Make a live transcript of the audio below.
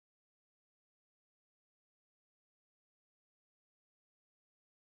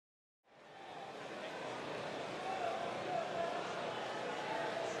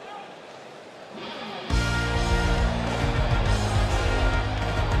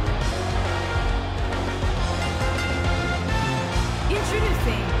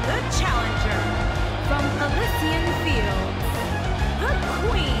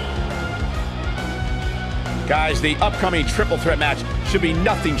Guys, the upcoming triple threat match should be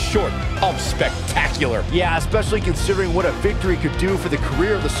nothing short of spectacular. Yeah, especially considering what a victory could do for the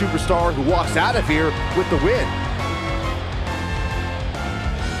career of the superstar who walks out of here with the win.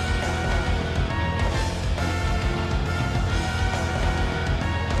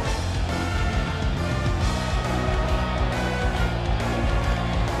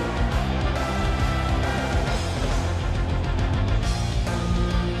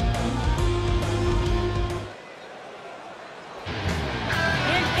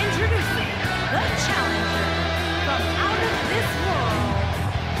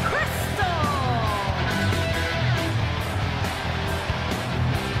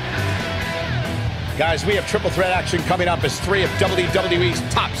 Guys, we have triple threat action coming up as three of WWE's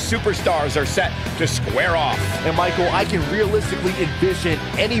top superstars are set to square off. And Michael, I can realistically envision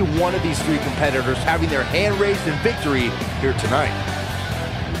any one of these three competitors having their hand raised in victory here tonight.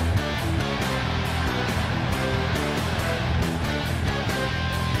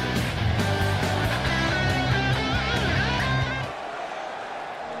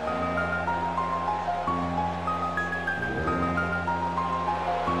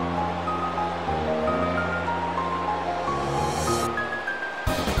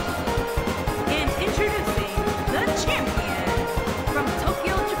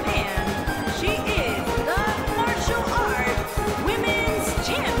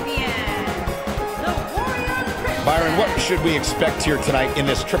 Byron, what should we expect here tonight in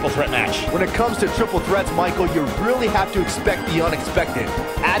this triple threat match? When it comes to triple threats, Michael, you really have to expect the unexpected.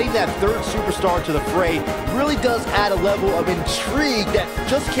 Adding that third superstar to the fray really does add a level of intrigue that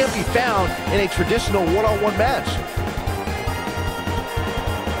just can't be found in a traditional one-on-one match.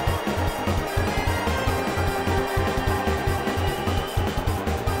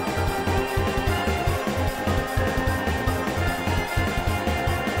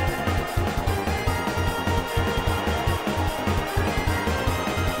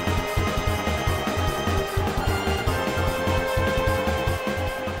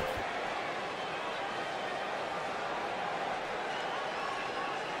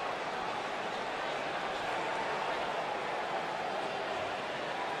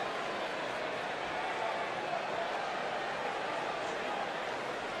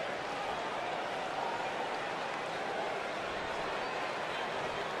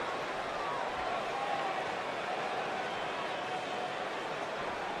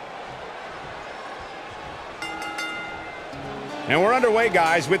 And we're underway,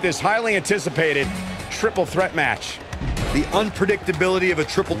 guys, with this highly anticipated triple threat match. The unpredictability of a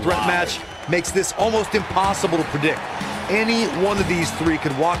triple threat match makes this almost impossible to predict. Any one of these three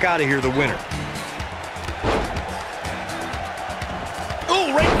could walk out of here the winner.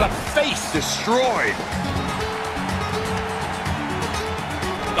 Ooh, right in the face. Destroyed.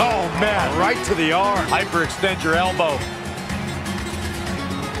 Oh, man, right to the arm. Hyperextend your elbow.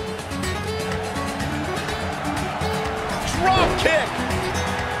 Drop kick.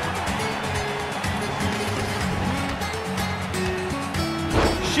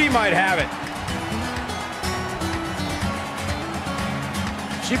 She might have it.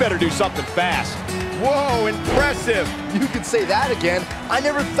 She better do something fast. Whoa, impressive. You could say that again. I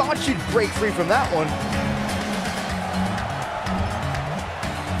never thought she'd break free from that one.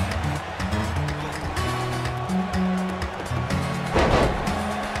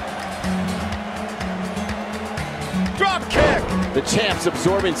 Drop kick. The champ's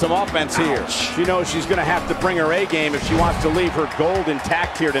absorbing some offense here. She knows she's going to have to bring her A game if she wants to leave her gold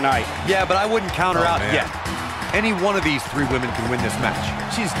intact here tonight. Yeah, but I wouldn't count her out yet. Any one of these three women can win this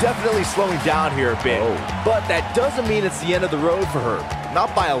match. She's definitely slowing down here a bit, but that doesn't mean it's the end of the road for her.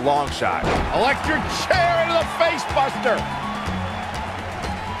 Not by a long shot. Electric chair into the face buster.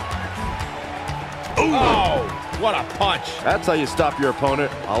 Ooh. Oh, what a punch. That's how you stop your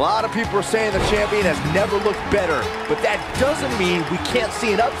opponent. A lot of people are saying the champion has never looked better, but that doesn't mean we can't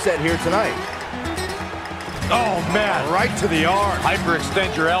see an upset here tonight. Oh, man, right to the arm.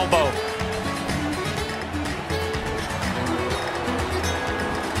 Hyperextend your elbow.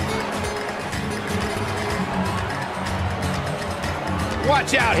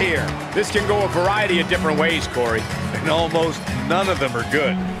 Watch out here. This can go a variety of different ways, Corey. And almost none of them are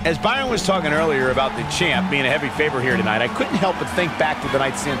good. As Byron was talking earlier about the champ being a heavy favorite here tonight, I couldn't help but think back to the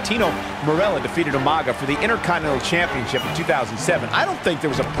night Santino Marella defeated Umaga for the Intercontinental Championship in 2007. I don't think there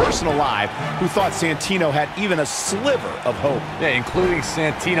was a person alive who thought Santino had even a sliver of hope. Yeah, including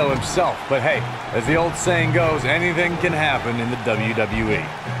Santino himself. But hey, as the old saying goes, anything can happen in the WWE.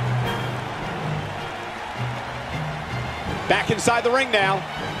 Back inside the ring now.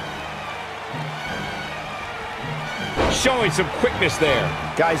 showing some quickness there.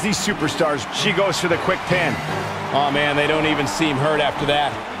 Guys, these superstars, she goes for the quick pin. Oh, man, they don't even seem hurt after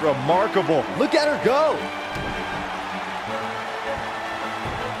that. Remarkable. Look at her go.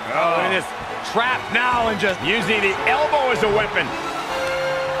 Oh, and it's trapped now and just Using the elbow as a weapon.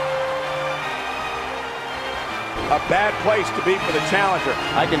 A bad place to be for the challenger.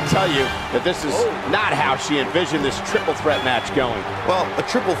 I can tell you that this is not how she envisioned this triple threat match going. Well, a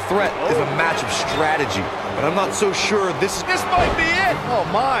triple threat is a match of strategy, but I'm not so sure this might be it. Oh,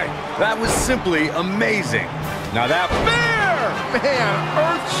 my. That was simply amazing. now that Man,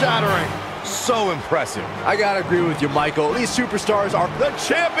 earth-shattering. So impressive. I gotta agree with you, Michael. These superstars are the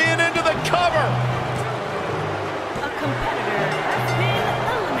champion into the cover. A competitor has been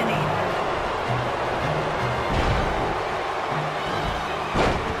eliminated.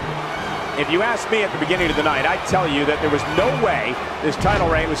 If you asked me at the beginning of the night, I'd tell you that there was no way this title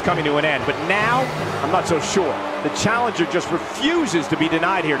reign was coming to an end. But now, I'm not so sure. The challenger just refuses to be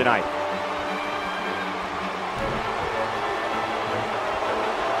denied here tonight.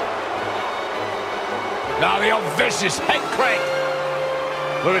 now the old vicious head crank.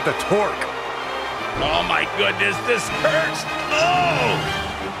 Look at the torque. Oh my goodness, this hurts. Oh!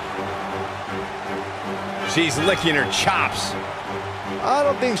 She's licking her chops. I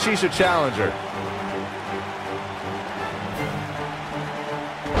don't think she should challenge her.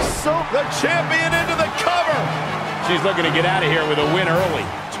 So the champion into the cover. She's looking to get out of here with a win early.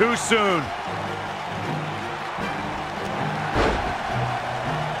 Too soon.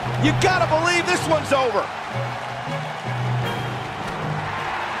 You gotta believe this one's over.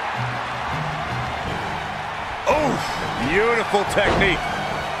 Oh, beautiful technique.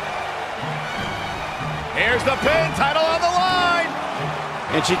 Here's the pin, title on the line.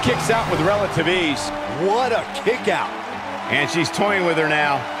 And she kicks out with relative ease. What a kick out. And she's toying with her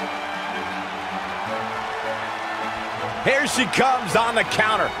now. Here she comes on the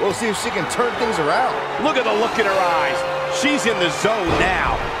counter. We'll see if she can turn things around. Look at the look in her eyes. She's in the zone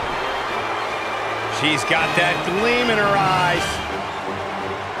now. She's got that gleam in her eyes.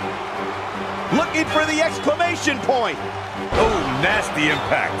 Looking for the exclamation point. Oh, nasty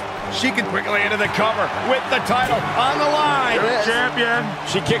impact. She can quickly into the cover with the title on the line. Champion.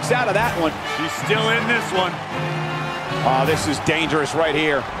 She kicks out of that one. She's still in this one. Oh, this is dangerous right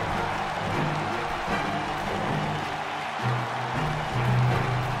here.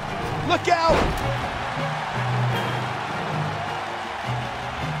 Look out.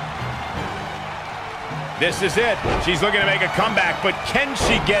 This is it. She's looking to make a comeback, but can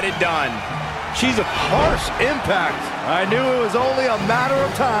she get it done? She's a harsh impact. I knew it was only a matter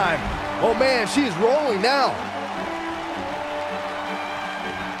of time. Oh, man, she's rolling now.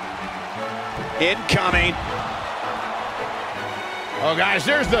 Incoming. Oh, guys,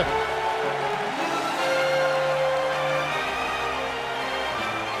 there's the...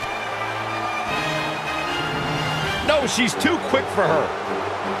 No, she's too quick for her.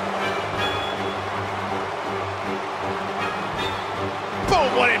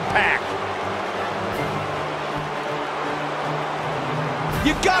 Boom, what impact.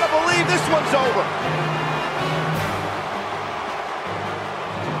 You gotta believe this one's over.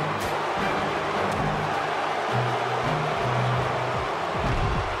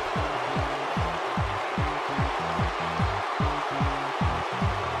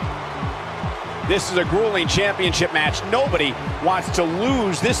 This is a grueling championship match. Nobody wants to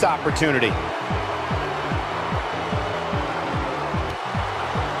lose this opportunity.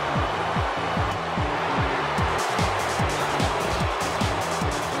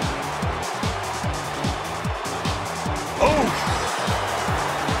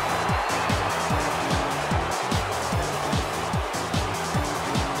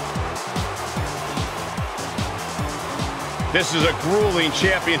 This is a grueling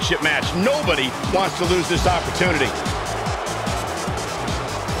championship match. Nobody wants to lose this opportunity.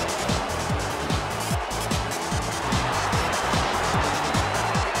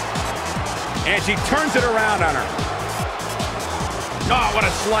 And she turns it around on her. Oh, what a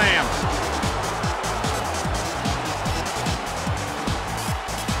slam.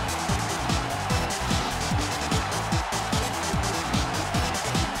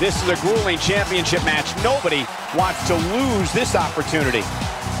 This is a grueling championship match. Nobody wants to lose this opportunity.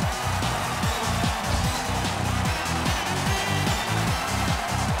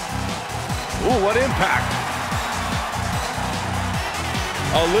 Ooh, what impact.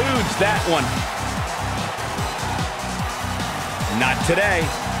 Eludes that one. Not today.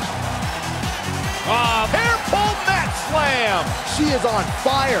 Oh, hair pull mat slam. She is on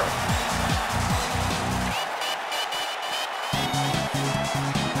fire.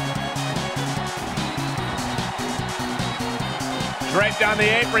 Draped down the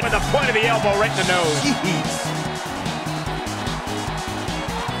apron with the point of the elbow right in the nose. Jeez.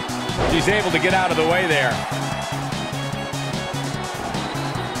 She's able to get out of the way there.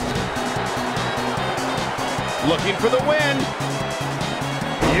 Looking for the win.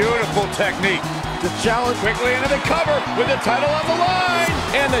 Beautiful technique. The challenge Quickly into the cover with the title on the line.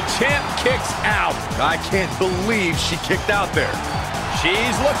 And the champ kicks out. I can't believe she kicked out there.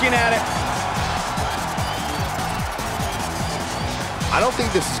 She's looking at it. I don't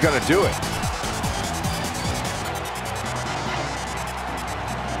think this is going to do it.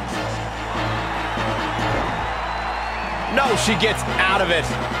 No, she gets out of it.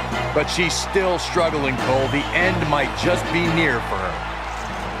 But she's still struggling, Cole. The end might just be near for her.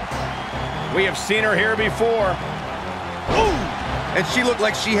 We have seen her here before. Ooh! And she looked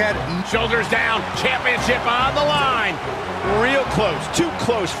like she had... Shoulders down. Championship on the line. Real close. Too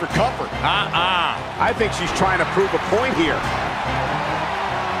close for comfort. I think she's trying to prove a point here.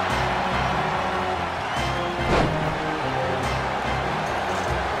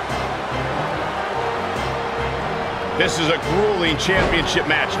 This is a grueling championship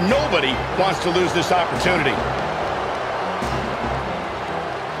match. Nobody wants to lose this opportunity.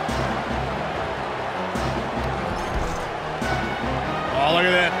 Oh, look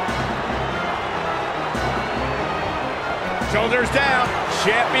at that. Shoulders down.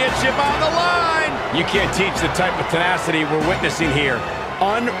 Championship on the line. You can't teach the type of tenacity we're witnessing here.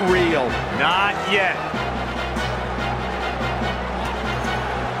 Unreal. Not yet.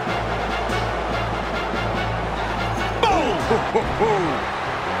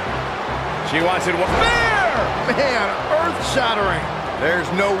 She wants it. There! Man, earth-shattering. There's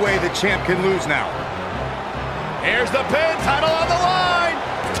no way the champ can lose now. Here's the pin. Title on the line.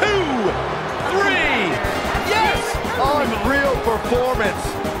 2, 3. Yes! Unreal performance.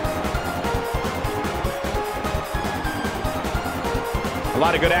 A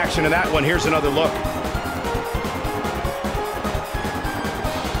lot of good action in that one. Here's another look.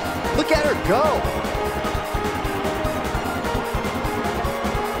 Look at her go.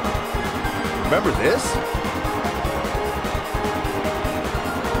 Remember this?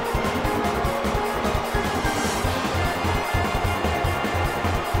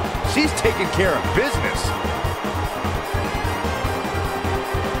 She's taking care of business.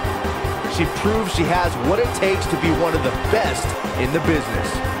 She proves she has what it takes to be one of the best in the business.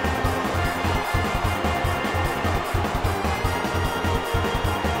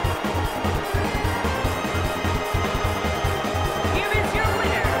 Here is your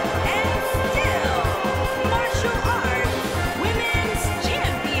winner, and still martial arts women's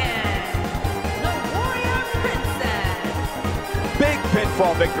champion, the Warrior Princess. Big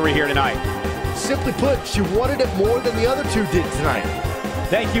pinfall victory here tonight. Simply put, she wanted it more than the other two did tonight.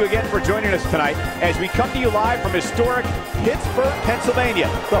 Thank you again for joining us tonight as we come to you live from historic Pittsburgh, Pennsylvania,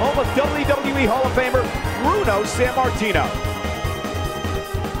 the home of WWE Hall of Famer Bruno Sammartino.